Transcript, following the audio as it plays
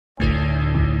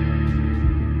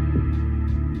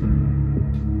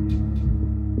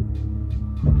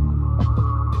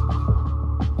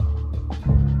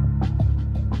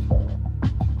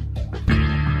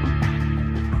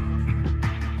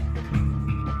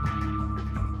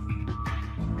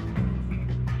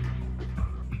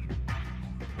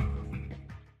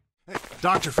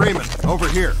Dr. Freeman, over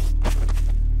here.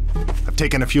 I've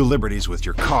taken a few liberties with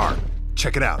your car.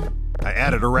 Check it out. I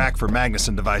added a rack for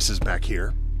Magnuson devices back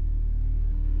here.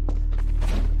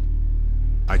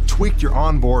 I tweaked your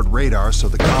onboard radar so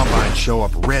the combines show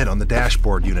up red on the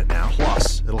dashboard unit now.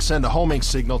 Plus, it'll send a homing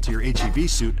signal to your HEV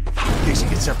suit in case you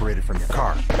get separated from your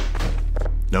car.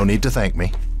 No need to thank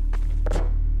me.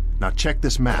 Now check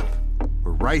this map.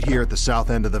 We're right here at the south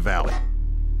end of the valley.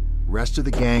 Rest of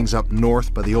the gang's up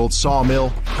north by the old sawmill,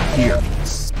 here.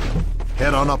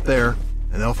 Head on up there,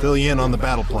 and they'll fill you in on the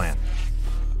battle plan.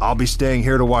 I'll be staying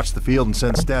here to watch the field and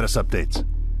send status updates.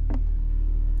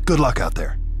 Good luck out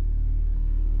there.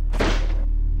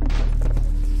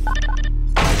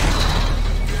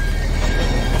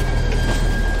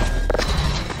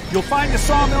 You'll find the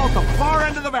sawmill at the far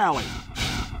end of the valley.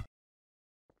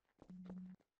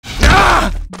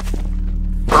 Ah!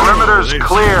 Perimeter's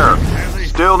clear.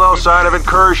 Still no sign of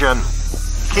incursion.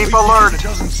 Keep alert. A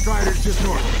dozen striders just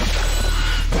north.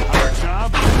 Our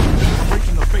job?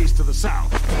 Reaching the base to the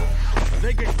south. If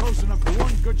they get close enough for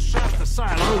one good shot at the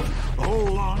silo, the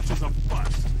whole launch is a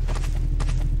bust.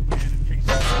 And in case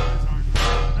the striders aren't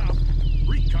fast enough,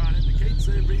 recon indicates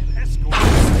they're being escorted.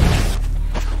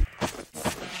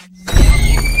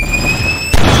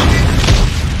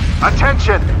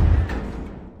 Attention!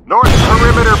 North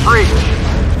perimeter breach.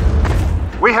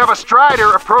 We have a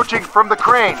strider approaching from the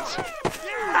cranes.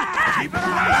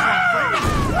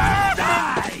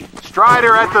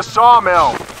 Strider at the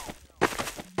sawmill.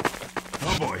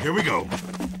 Oh boy, here we go.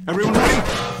 Everyone ready?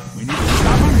 We need to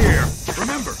stop him here.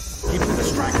 Remember, keep him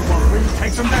distracted while Freeze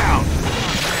takes him down.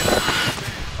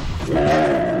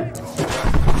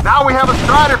 Now we have a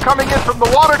strider coming in from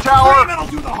the water tower. Freeman'll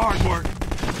do the hard work.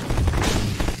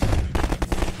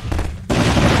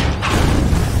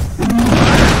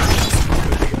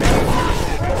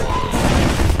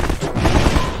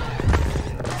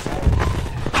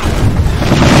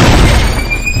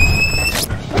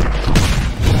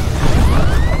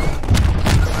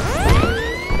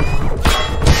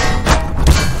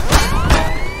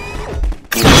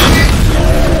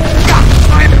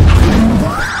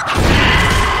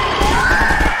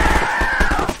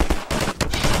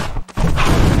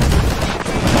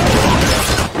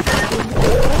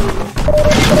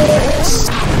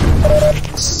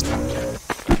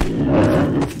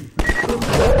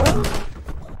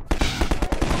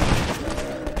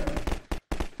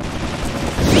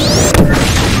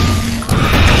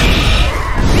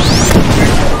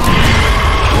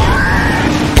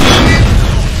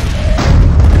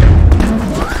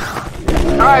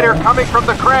 Coming from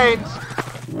the cranes.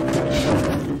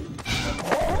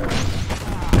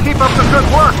 Keep up the good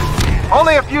work.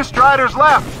 Only a few striders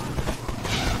left.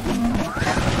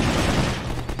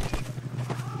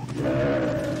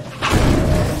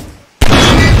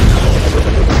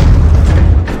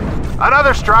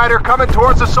 Another strider coming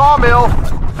towards the sawmill.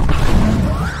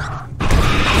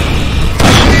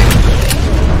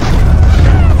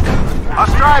 A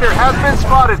strider has been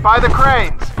spotted by the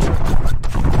cranes.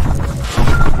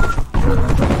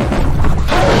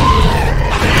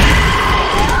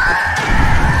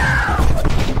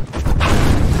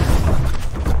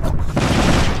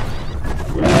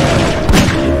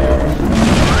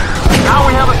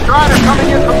 Strider coming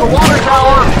in from the water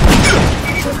tower.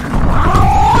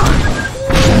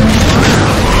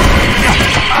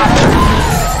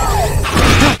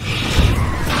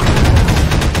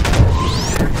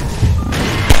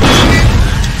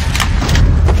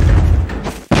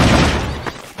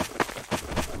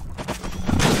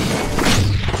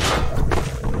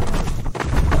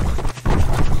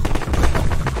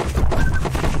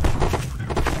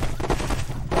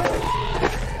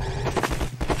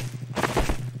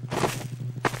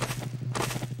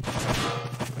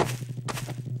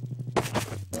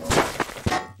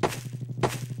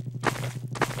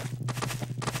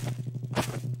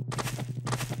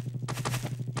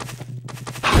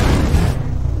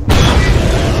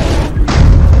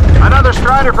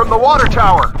 Strider from the water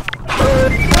tower. Looks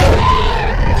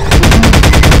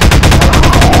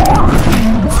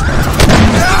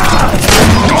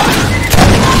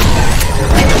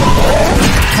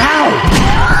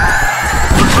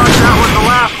like that was the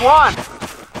last one.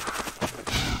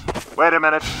 Wait a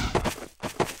minute.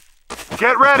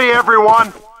 Get ready,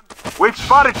 everyone. We've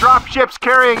spotted drop ships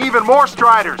carrying even more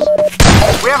striders.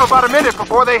 We have about a minute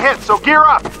before they hit, so gear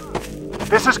up.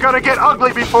 This is gonna get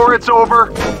ugly before it's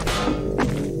over.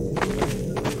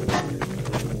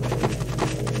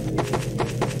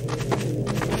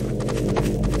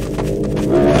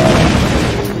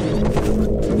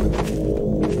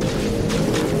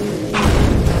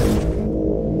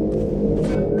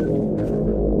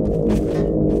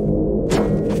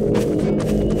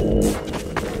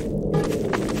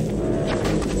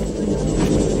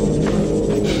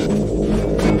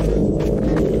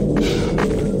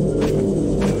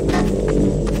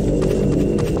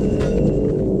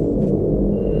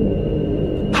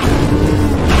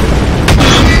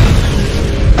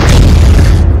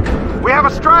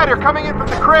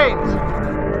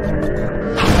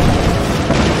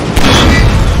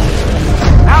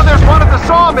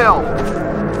 sawmill!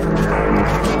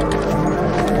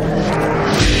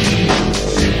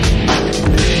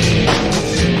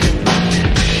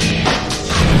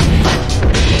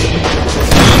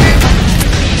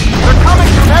 They're coming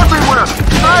from everywhere!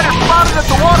 Snyder spotted at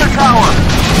the water tower!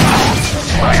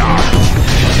 Fire!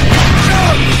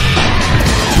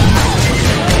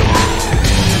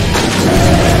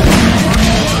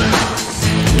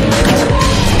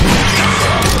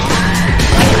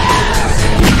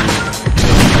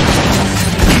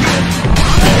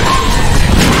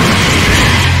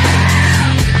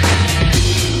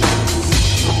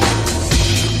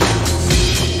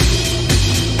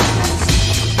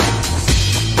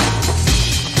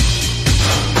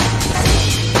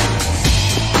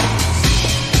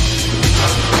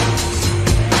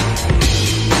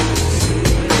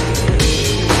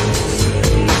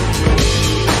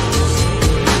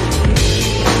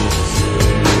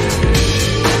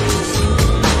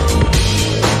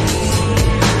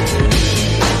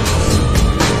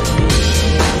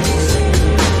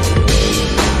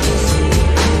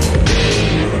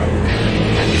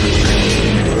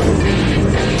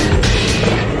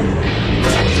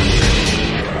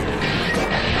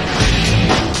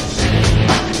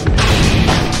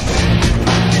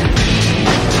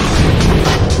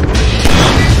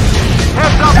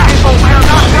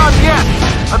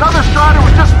 Another strider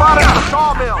was just spotted at the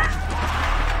sawmill!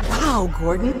 Wow,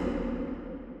 Gordon.